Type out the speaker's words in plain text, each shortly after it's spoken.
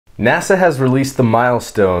NASA has released the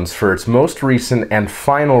milestones for its most recent and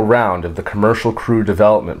final round of the Commercial Crew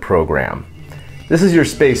Development Program. This is your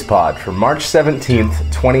Space Pod for March 17th,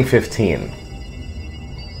 2015.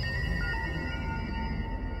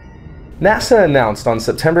 NASA announced on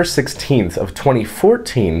September 16th of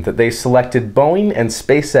 2014 that they selected Boeing and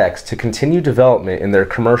SpaceX to continue development in their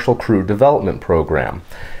Commercial Crew Development Program.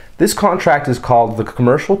 This contract is called the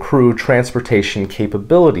Commercial Crew Transportation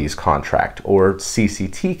Capabilities Contract, or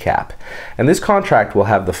CCT-CAP, and this contract will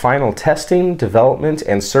have the final testing, development,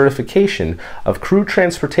 and certification of crew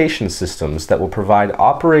transportation systems that will provide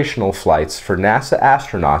operational flights for NASA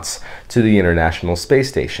astronauts to the International Space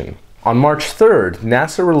Station. On March 3rd,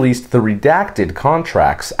 NASA released the redacted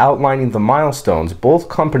contracts outlining the milestones both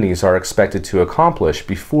companies are expected to accomplish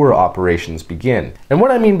before operations begin. And what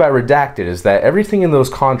I mean by redacted is that everything in those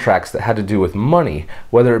contracts that had to do with money,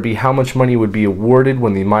 whether it be how much money would be awarded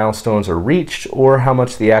when the milestones are reached or how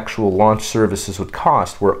much the actual launch services would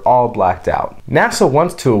cost, were all blacked out. NASA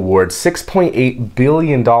wants to award $6.8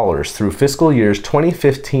 billion through fiscal years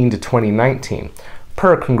 2015 to 2019,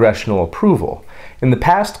 per congressional approval. In the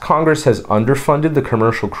past, Congress has underfunded the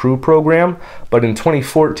Commercial Crew program, but in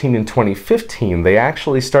 2014 and 2015, they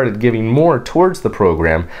actually started giving more towards the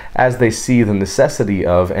program as they see the necessity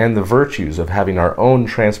of and the virtues of having our own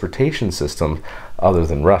transportation system other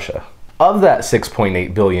than Russia. Of that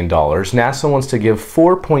 $6.8 billion, NASA wants to give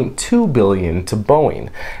 $4.2 billion to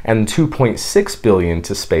Boeing and $2.6 billion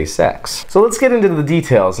to SpaceX. So let's get into the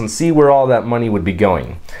details and see where all that money would be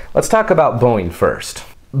going. Let's talk about Boeing first.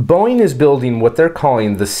 Boeing is building what they're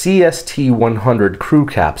calling the CST-100 crew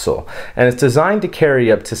capsule, and it's designed to carry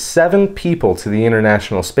up to 7 people to the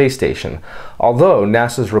International Space Station, although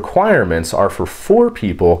NASA's requirements are for 4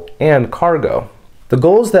 people and cargo. The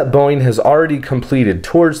goals that Boeing has already completed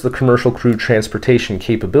towards the Commercial Crew Transportation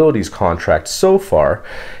Capabilities contract so far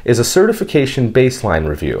is a certification baseline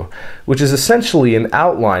review, which is essentially an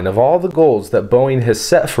outline of all the goals that Boeing has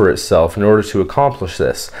set for itself in order to accomplish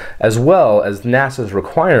this, as well as NASA's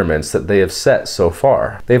requirements that they have set so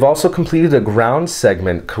far. They've also completed a ground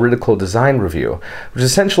segment critical design review, which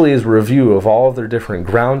essentially is a review of all of their different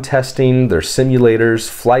ground testing, their simulators,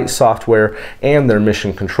 flight software, and their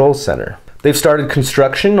mission control center. They've started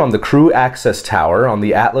construction on the Crew Access Tower on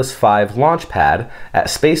the Atlas V launch pad at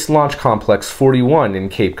Space Launch Complex 41 in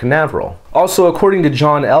Cape Canaveral. Also, according to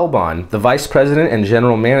John Elbon, the Vice President and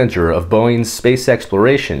General Manager of Boeing's Space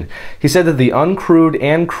Exploration, he said that the uncrewed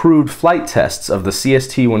and crewed flight tests of the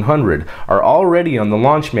CST-100 are already on the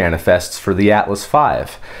launch manifests for the Atlas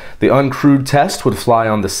V. The uncrewed test would fly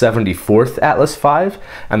on the 74th Atlas V,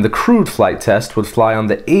 and the crewed flight test would fly on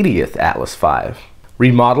the 80th Atlas V.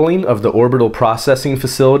 Remodeling of the Orbital Processing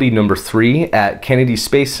Facility number 3 at Kennedy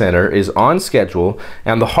Space Center is on schedule,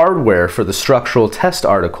 and the hardware for the structural test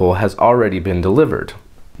article has already been delivered.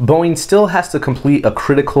 Boeing still has to complete a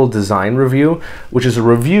critical design review, which is a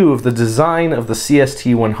review of the design of the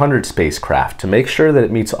CST-100 spacecraft to make sure that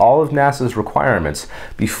it meets all of NASA's requirements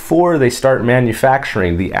before they start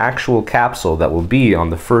manufacturing the actual capsule that will be on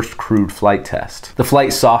the first crewed flight test. The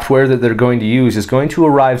flight software that they're going to use is going to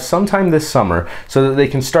arrive sometime this summer so that they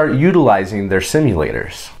can start utilizing their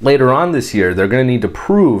simulators. Later on this year, they're going to need to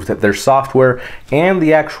prove that their software and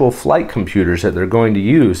the actual flight computers that they're going to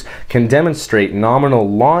use can demonstrate nominal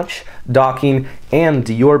launch, docking, and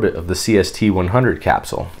deorbit of the CST-100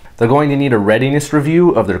 capsule. They're going to need a readiness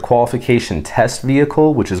review of their qualification test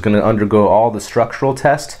vehicle, which is going to undergo all the structural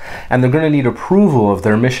tests, and they're going to need approval of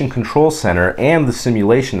their mission control center and the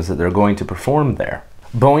simulations that they're going to perform there.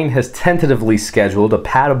 Boeing has tentatively scheduled a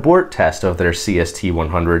pad abort test of their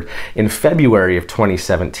CST-100 in February of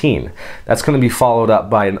 2017. That's going to be followed up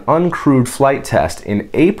by an uncrewed flight test in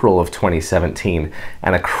April of 2017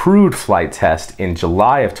 and a crewed flight test in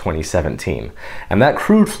July of 2017. And that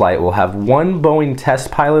crewed flight will have 1 Boeing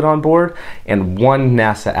test pilot on board and 1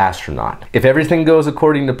 NASA astronaut. If everything goes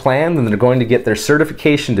according to plan, then they're going to get their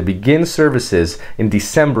certification to begin services in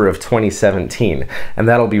December of 2017. And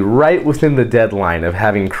that'll be right within the deadline of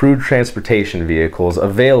having crewed transportation vehicles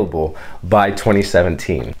available by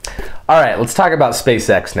 2017. All right, let's talk about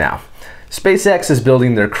SpaceX now. SpaceX is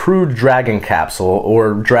building their crewed Dragon capsule,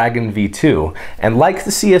 or Dragon V2, and like the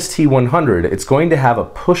CST-100, it's going to have a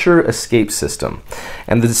pusher escape system.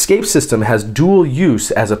 And the escape system has dual use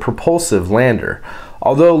as a propulsive lander,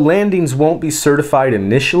 although landings won't be certified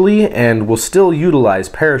initially and will still utilize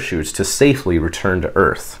parachutes to safely return to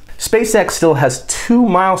Earth. SpaceX still has 2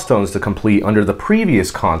 milestones to complete under the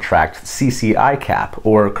previous contract, CCICAP,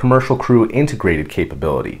 or Commercial Crew Integrated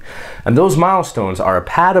Capability. And those milestones are a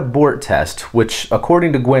pad abort test, which,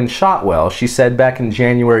 according to Gwen Shotwell, she said back in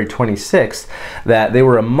January 26th that they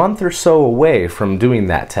were a month or so away from doing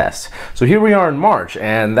that test. So here we are in March,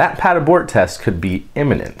 and that pad abort test could be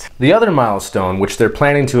imminent. The other milestone, which they're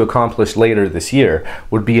planning to accomplish later this year,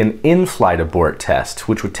 would be an in-flight abort test,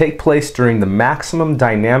 which would take place during the maximum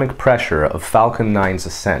dynamic pressure of Falcon 9's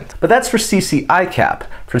ascent. But that's for CCICAP.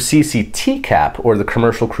 For CCTCAP, or the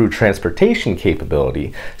Commercial Crew Transportation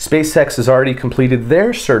Capability, SpaceX has already completed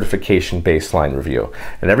their certification baseline review,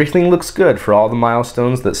 and everything looks good for all the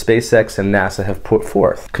milestones that SpaceX and NASA have put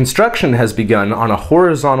forth. Construction has begun on a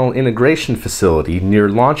horizontal integration facility near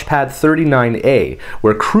Launch Pad 39A,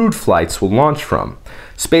 where crewed flights will launch from.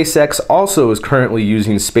 SpaceX also is currently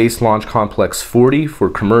using Space Launch Complex 40 for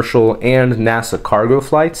commercial and NASA cargo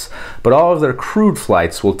flights, but all of their crewed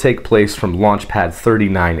flights will take place from Launch Pad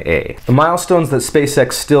 39A. The milestones that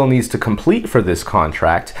SpaceX still needs to complete for this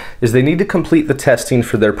contract is they need to complete the testing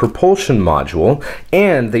for their propulsion module,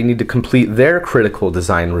 and they need to complete their critical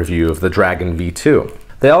design review of the Dragon V2.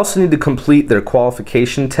 They also need to complete their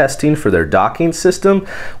qualification testing for their docking system,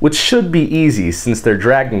 which should be easy since their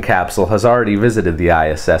Dragon capsule has already visited the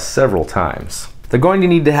ISS several times. They're going to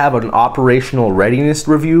need to have an operational readiness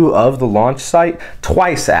review of the launch site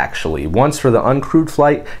twice actually, once for the uncrewed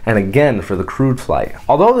flight and again for the crewed flight.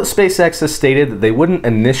 Although that SpaceX has stated that they wouldn't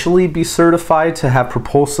initially be certified to have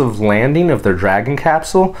propulsive landing of their Dragon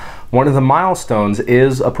capsule, one of the milestones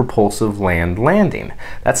is a propulsive land landing.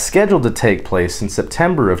 That's scheduled to take place in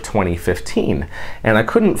September of 2015, and I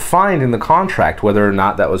couldn't find in the contract whether or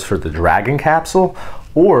not that was for the Dragon capsule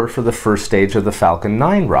or for the first stage of the Falcon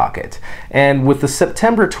 9 rocket. And with the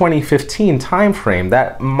September 2015 timeframe,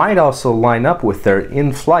 that might also line up with their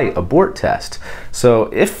in-flight abort test. So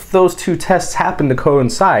if those two tests happen to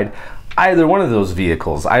coincide, either one of those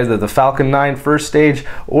vehicles, either the Falcon 9 first stage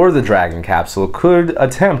or the Dragon capsule, could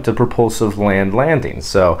attempt a propulsive land landing.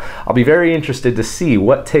 So I'll be very interested to see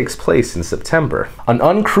what takes place in September. An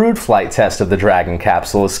uncrewed flight test of the Dragon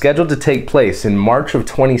capsule is scheduled to take place in March of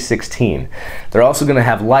 2016. They're also going to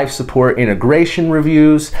have life support integration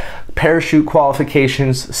reviews, parachute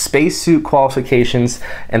qualifications, spacesuit qualifications,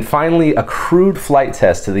 and finally a crewed flight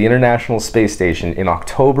test to the International Space Station in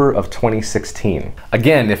October of 2016.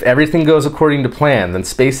 Again, if everything goes according to plan, then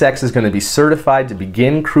SpaceX is going to be certified to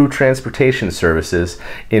begin crew transportation services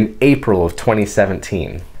in April of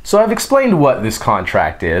 2017. So I've explained what this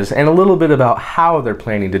contract is and a little bit about how they're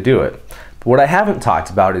planning to do it. But what I haven't talked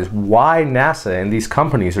about is why NASA and these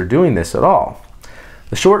companies are doing this at all.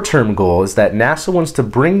 The short-term goal is that NASA wants to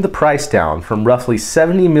bring the price down from roughly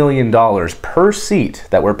 $70 million per seat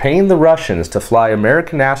that we're paying the Russians to fly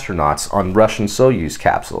American astronauts on Russian Soyuz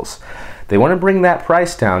capsules. They want to bring that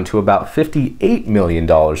price down to about $58 million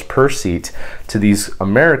per seat to these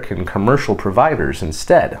American commercial providers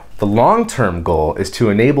instead. The long-term goal is to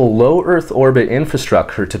enable low Earth orbit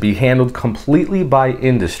infrastructure to be handled completely by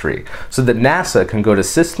industry so that NASA can go to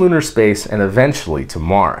cislunar space and eventually to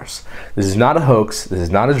Mars. This is not a hoax, this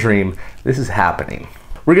is not a dream, this is happening.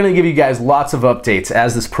 We're going to give you guys lots of updates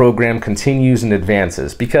as this program continues and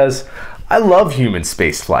advances because I love human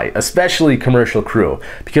spaceflight, especially commercial crew,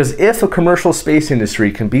 because if a commercial space industry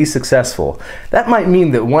can be successful, that might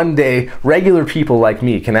mean that one day regular people like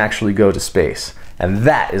me can actually go to space. And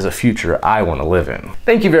that is a future I want to live in.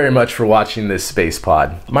 Thank you very much for watching this Space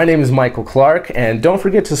Pod. My name is Michael Clark, and don't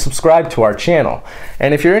forget to subscribe to our channel.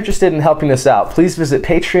 And if you're interested in helping us out, please visit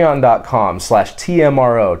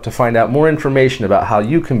patreon.com/TMRO to find out more information about how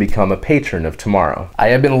you can become a patron of tomorrow. I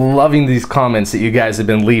have been loving these comments that you guys have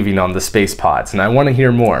been leaving on the Space Pods, and I want to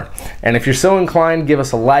hear more. And if you're so inclined, give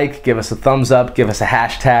us a like, give us a thumbs up, give us a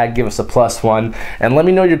hashtag, give us a +1, and let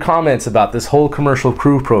me know your comments about this whole commercial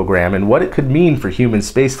crew program and what it could mean for human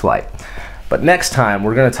spaceflight. But next time,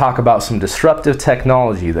 we're going to talk about some disruptive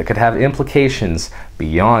technology that could have implications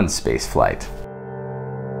beyond spaceflight.